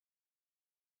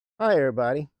Hi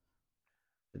everybody.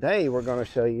 Today we're going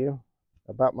to show you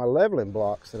about my leveling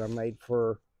blocks that I made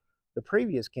for the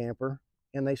previous camper,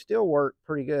 and they still work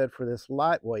pretty good for this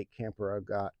lightweight camper I've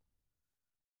got.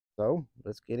 So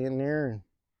let's get in there and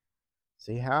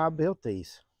see how I built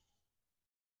these.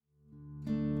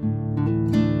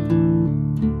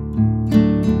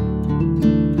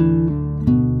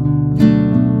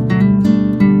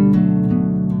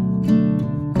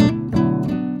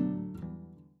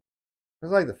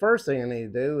 It's like the first thing I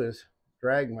need to do is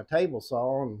drag my table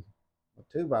saw and my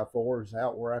 2x4s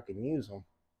out where I can use them.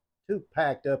 Too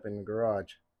packed up in the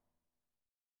garage.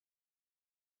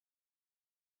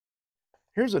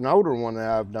 Here's an older one that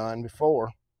I've done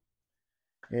before.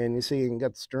 And you see you can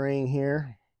get the string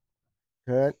here,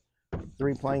 cut,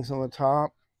 3 planks on the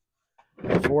top,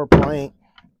 4 plank,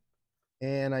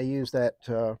 and I use that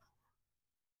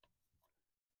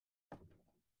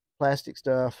plastic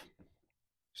stuff,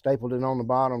 stapled it on the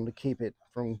bottom to keep it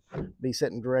from be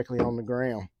sitting directly on the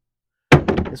ground.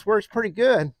 This works pretty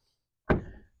good.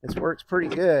 This works pretty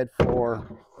good for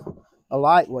a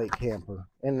lightweight camper,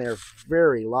 and they're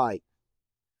very light.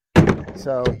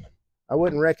 So I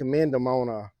wouldn't recommend them on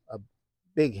a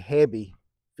big heavy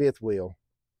fifth wheel,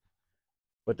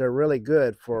 but they're really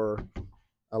good for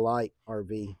a light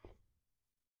RV.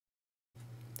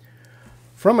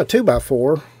 From a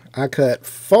 2x4, I cut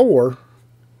 4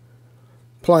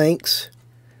 planks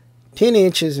 10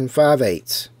 inches and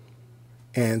 5/8,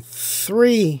 and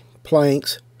 3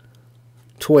 planks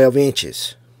 12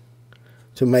 inches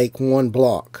to make one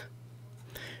block.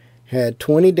 Had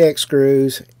 20 deck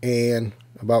screws and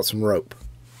I bought some rope.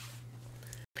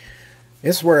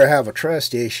 This is where I have a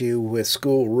trust issue with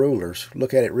school rulers.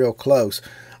 Look at it real close.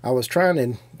 I was trying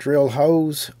to drill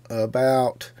holes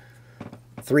about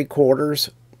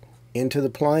 3/4 into the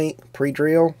plank,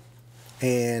 pre-drill,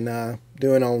 and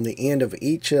doing on the end of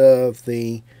each of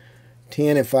the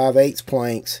 10 and 5/8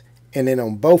 planks, and then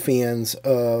on both ends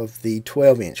of the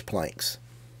 12-inch planks.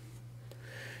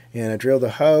 And I drilled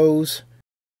the holes.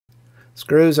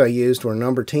 Screws I used were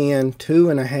number 10,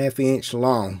 2.5 inch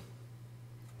long.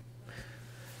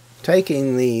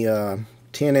 Taking the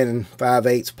 10 and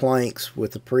 5/8 planks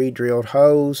with the pre-drilled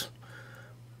holes,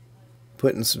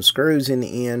 putting some screws in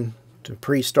the end to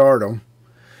pre-start them.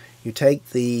 You take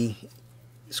the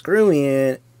screw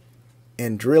in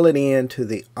and drill it into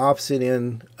the opposite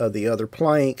end of the other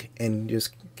plank, and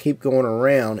just keep going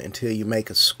around until you make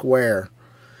a square,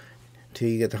 until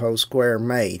you get the whole square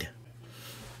made.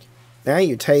 Now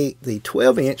you take the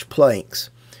 12-inch planks,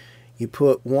 you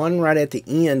put one right at the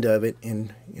end of it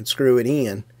and screw it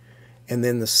in, and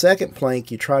then the second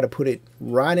plank you try to put it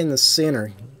right in the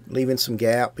center, leaving some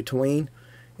gap between,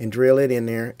 and drill it in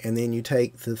there. And then you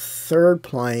take the third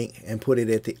plank and put it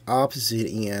at the opposite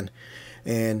end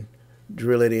and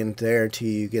drill it in there till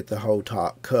you get the whole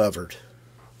top covered.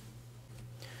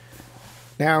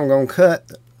 Now I'm going to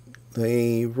cut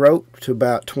the rope to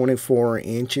about 24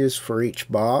 inches for each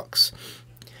box,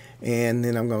 and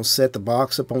then I'm going to set the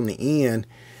box up on the end,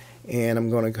 and I'm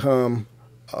going to come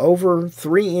over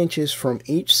 3 inches from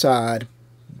each side,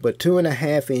 but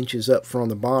 2.5 inches up from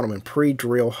the bottom, and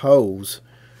pre-drill holes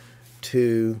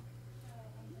to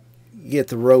get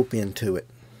the rope into it.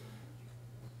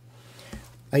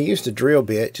 I used a drill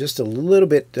bit just a little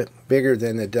bit bigger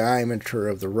than the diameter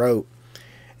of the rope,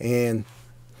 and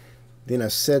then I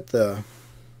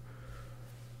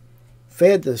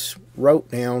fed this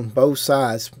rope down both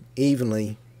sides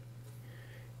evenly,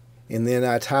 and then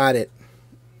I tied it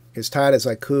as tight as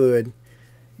I could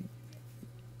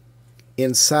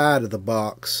inside of the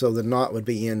box, so the knot would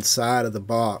be inside of the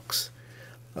box.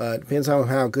 Depends on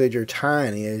how good your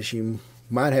tying is. You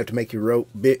might have to make your rope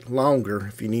a bit longer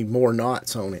if you need more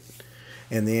knots on it.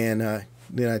 And then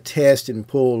I tested and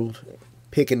pulled,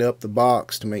 picking up the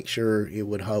box to make sure it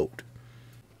would hold.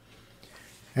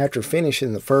 After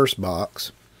finishing the first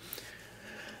box,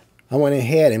 I went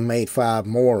ahead and made 5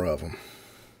 more of them.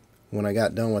 When I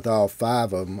got done with all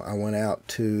 5 of them, I went out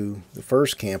to the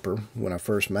first camper when I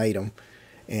first made them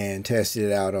and tested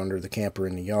it out under the camper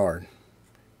in the yard.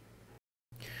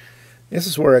 This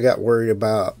is where I got worried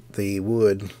about the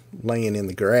wood laying in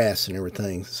the grass and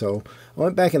everything. So I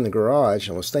went back in the garage.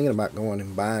 I was thinking about going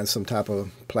and buying some type of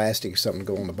plastic or something to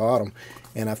go on the bottom.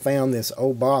 And I found this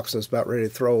old box I was about ready to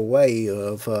throw away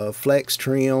of flex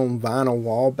trim vinyl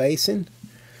wall basing.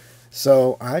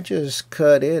 So I just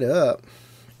cut it up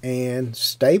and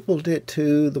stapled it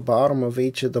to the bottom of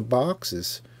each of the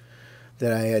boxes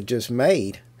that I had just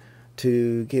made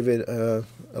to give it a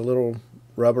little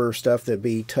rubber stuff that'd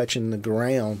be touching the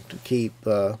ground to keep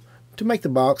to make the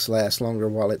box last longer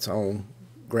while it's on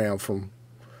ground from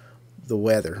the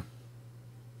weather.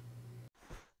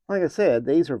 Like I said,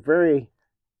 these are very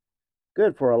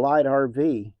good for a light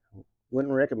RV.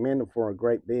 Wouldn't recommend them for a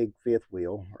great big fifth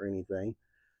wheel or anything.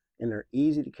 And they're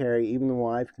easy to carry. Even the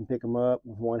wife can pick them up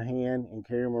with one hand and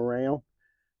carry them around.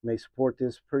 And they support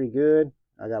this pretty good.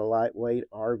 I got a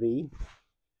lightweight RV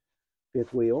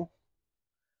fifth wheel.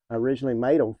 I originally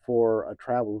made them for a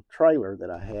travel trailer that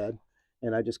I had,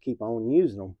 and I just keep on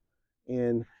using them.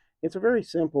 And it's a very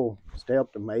simple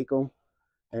step to make them,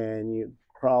 and you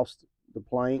cross the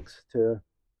planks to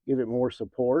give it more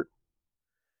support.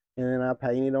 And then I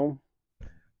painted them.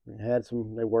 I had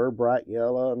some, they were bright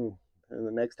yellow, and the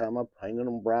next time I painted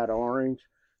them bright orange,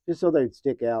 just so they'd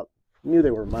stick out. I knew they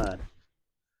were mine.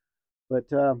 But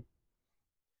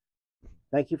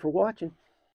thank you for watching.